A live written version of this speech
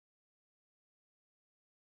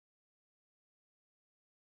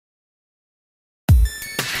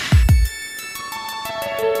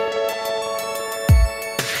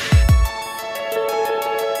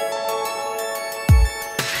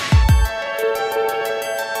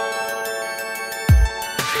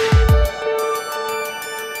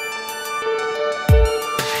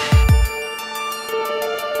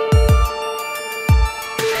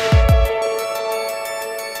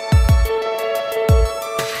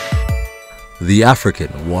The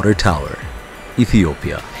African Water Tower,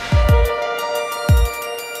 Ethiopia.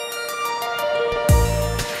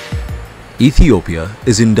 Ethiopia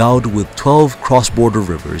is endowed with 12 cross-border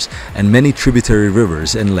rivers and many tributary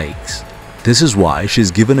rivers and lakes. This is why she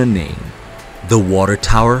is given a name, the Water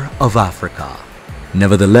Tower of Africa.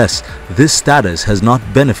 Nevertheless, this status has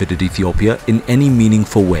not benefited Ethiopia in any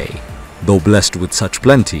meaningful way. Though blessed with such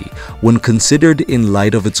plenty, when considered in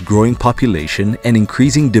light of its growing population and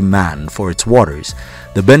increasing demand for its waters,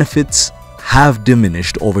 the benefits have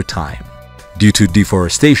diminished over time. Due to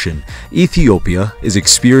deforestation, Ethiopia is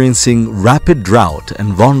experiencing rapid drought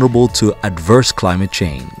and vulnerable to adverse climate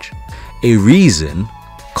change. A reason,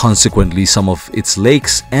 consequently, some of its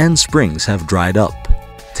lakes and springs have dried up.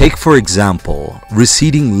 Take for example,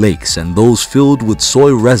 receding lakes and those filled with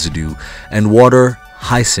soil residue and water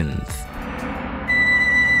hyacinth.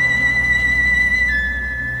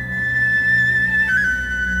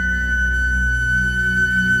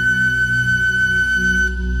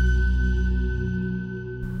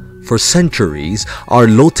 For centuries, our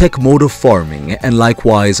low-tech mode of farming and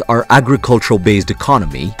likewise our agricultural-based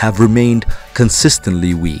economy have remained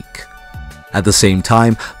consistently weak. At the same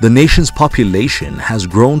time, the nation's population has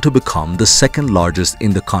grown to become the second largest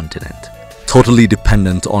in the continent. Totally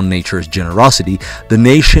dependent on nature's generosity, the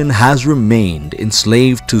nation has remained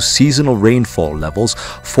enslaved to seasonal rainfall levels,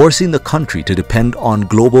 forcing the country to depend on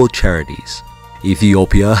global charities.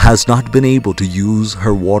 Ethiopia has not been able to use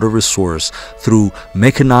her water resource through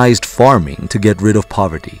mechanized farming to get rid of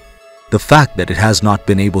poverty. The fact that it has not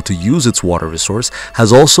been able to use its water resource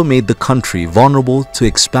has also made the country vulnerable to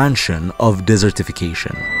expansion of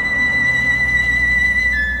desertification.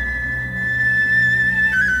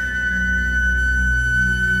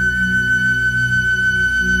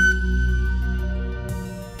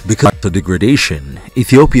 Because of degradation,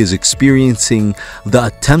 Ethiopia is experiencing the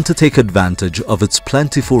attempt to take advantage of its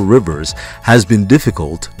plentiful rivers has been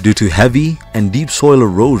difficult due to heavy and deep soil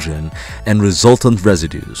erosion and resultant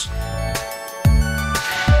residues.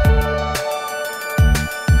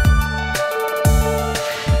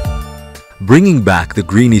 Bringing back the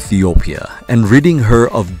green Ethiopia and ridding her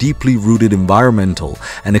of deeply rooted environmental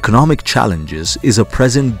and economic challenges is a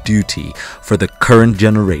present duty for the current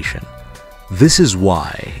generation. This is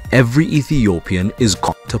why every Ethiopian is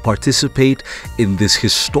called to participate in this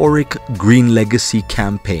historic Green Legacy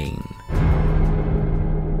campaign.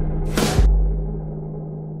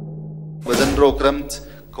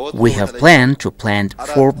 We have planned to plant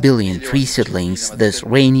 4 billion tree seedlings this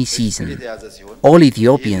rainy season. All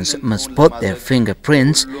Ethiopians must put their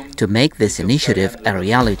fingerprints to make this initiative a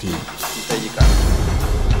reality.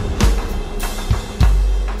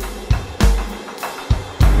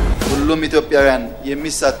 We're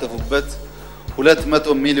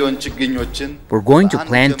going to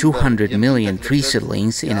plant 200 million tree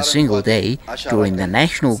seedlings in a single day during the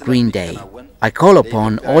National Green Day. I call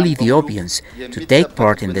upon all Ethiopians to take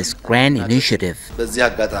part in this grand initiative.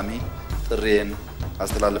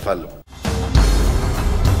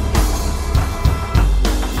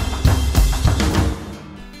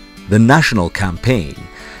 The national campaign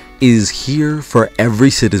is here for every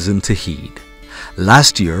citizen to heed.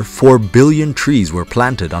 Last year, 4 billion trees were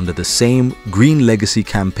planted under the same Green Legacy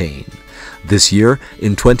campaign. This year,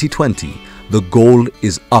 in 2020, the goal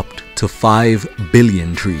is upped to 5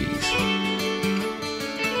 billion trees.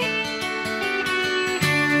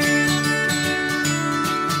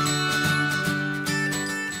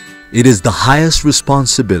 It is the highest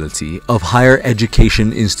responsibility of higher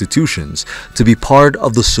education institutions to be part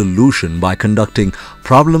of the solution by conducting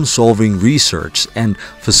problem-solving research and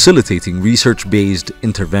facilitating research-based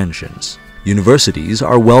interventions. Universities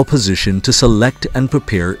are well positioned to select and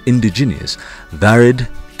prepare indigenous, varied,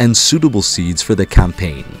 and suitable seeds for the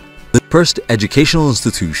campaign. The first educational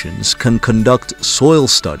institutions can conduct soil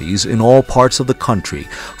studies in all parts of the country,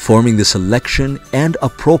 forming the selection and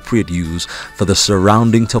appropriate use for the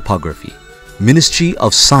surrounding topography. Ministry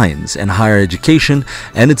of Science and Higher Education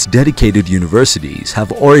and its dedicated universities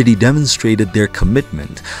have already demonstrated their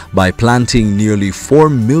commitment by planting nearly 4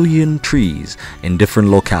 million trees in different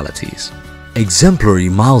localities. Exemplary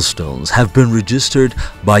milestones have been registered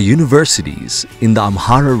by universities in the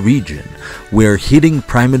Amhara region, where heeding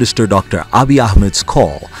Prime Minister Dr. Abiy Ahmed's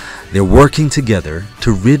call, they're working together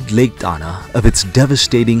to rid Lake Dana of its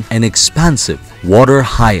devastating and expansive water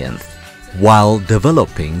hyacinth, while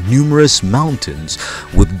developing numerous mountains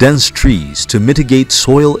with dense trees to mitigate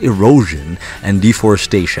soil erosion and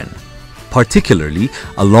deforestation, particularly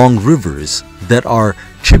along rivers that are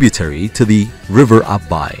tributary to the River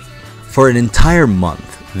Abai. For an entire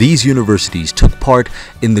month, These universities took part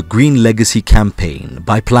in the Green Legacy campaign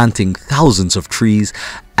by planting thousands of trees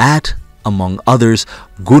at, among others,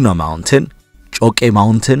 Guna Mountain, Choke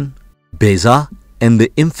Mountain, Beza, and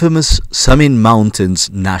the infamous Samin Mountains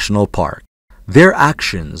National Park. Their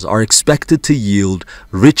actions are expected to yield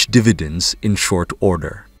rich dividends in short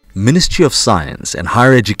order. Ministry of Science and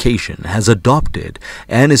Higher Education has adopted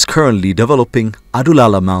and is currently developing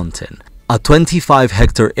Adulala Mountain, a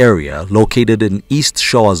 25-hectare area located in East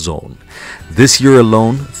Shoa Zone. This year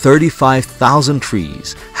alone, 35,000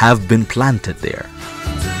 trees have been planted there.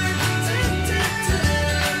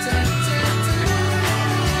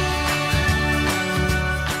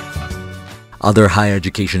 Other higher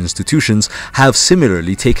education institutions have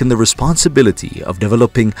similarly taken the responsibility of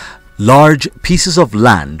developing large pieces of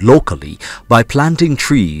land locally by planting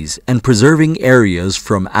trees and preserving areas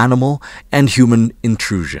from animal and human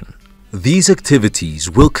intrusion. These activities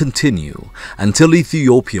will continue until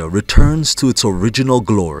Ethiopia returns to its original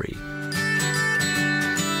glory.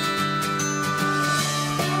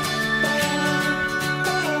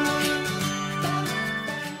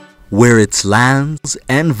 Where its lands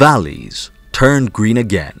and valleys turn green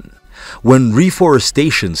again, when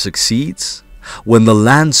reforestation succeeds, when the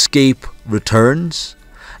landscape returns,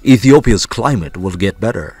 Ethiopia's climate will get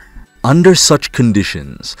better. Under such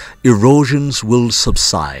conditions, erosions will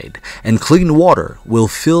subside and clean water will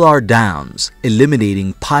fill our dams,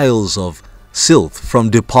 eliminating piles of silt from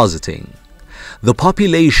depositing. The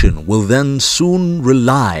population will then soon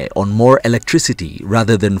rely on more electricity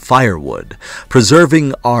rather than firewood,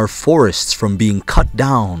 preserving our forests from being cut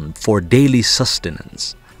down for daily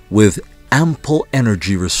sustenance. With ample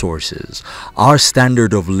energy resources, our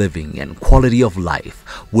standard of living and quality of life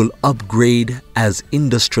will upgrade as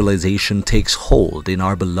industrialization takes hold in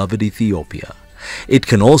our beloved Ethiopia. It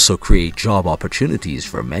can also create job opportunities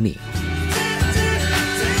for many.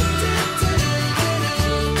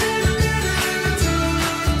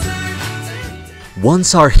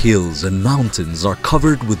 Once our hills and mountains are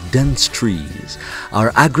covered with dense trees,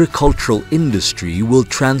 our agricultural industry will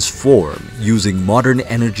transform using modern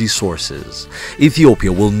energy sources.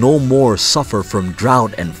 Ethiopia will no more suffer from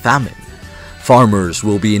drought and famine. Farmers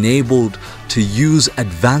will be enabled to use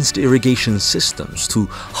advanced irrigation systems to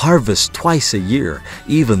harvest twice a year,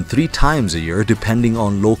 even 3 times a year depending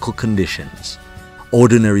on local conditions.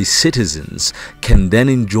 Ordinary citizens can then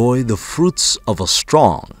enjoy the fruits of a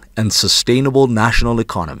strong and sustainable national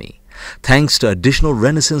economy, thanks to additional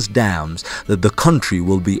Renaissance dams that the country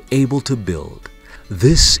will be able to build.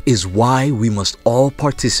 This is why we must all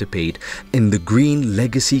participate in the Green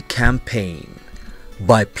Legacy campaign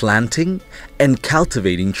by planting and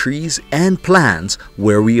cultivating trees and plants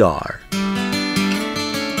where we are.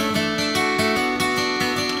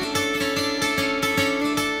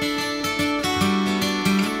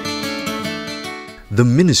 The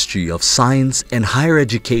Ministry of Science and Higher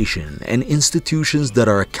Education and institutions that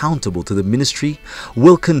are accountable to the ministry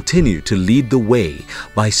will continue to lead the way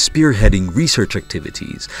by spearheading research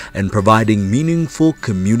activities and providing meaningful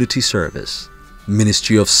community service.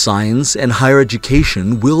 Ministry of Science and Higher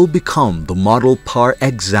Education will become the model par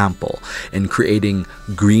example in creating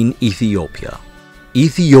Green Ethiopia.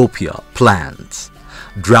 Ethiopia Plants.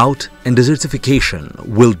 Drought and desertification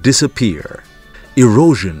will disappear.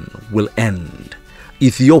 Erosion will end.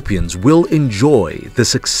 Ethiopians will enjoy the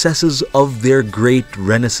successes of their great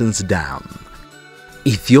Renaissance dam.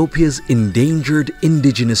 Ethiopia's endangered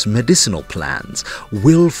indigenous medicinal plants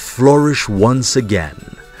will flourish once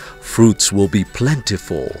again. Fruits will be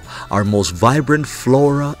plentiful. Our most vibrant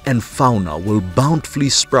flora and fauna will bountifully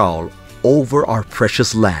sprout over our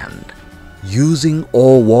precious land. Using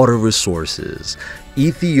all water resources,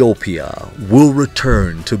 Ethiopia will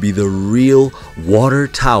return to be the real water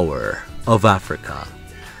tower of Africa.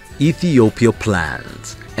 Ethiopia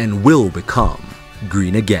plants and will become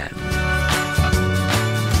green again.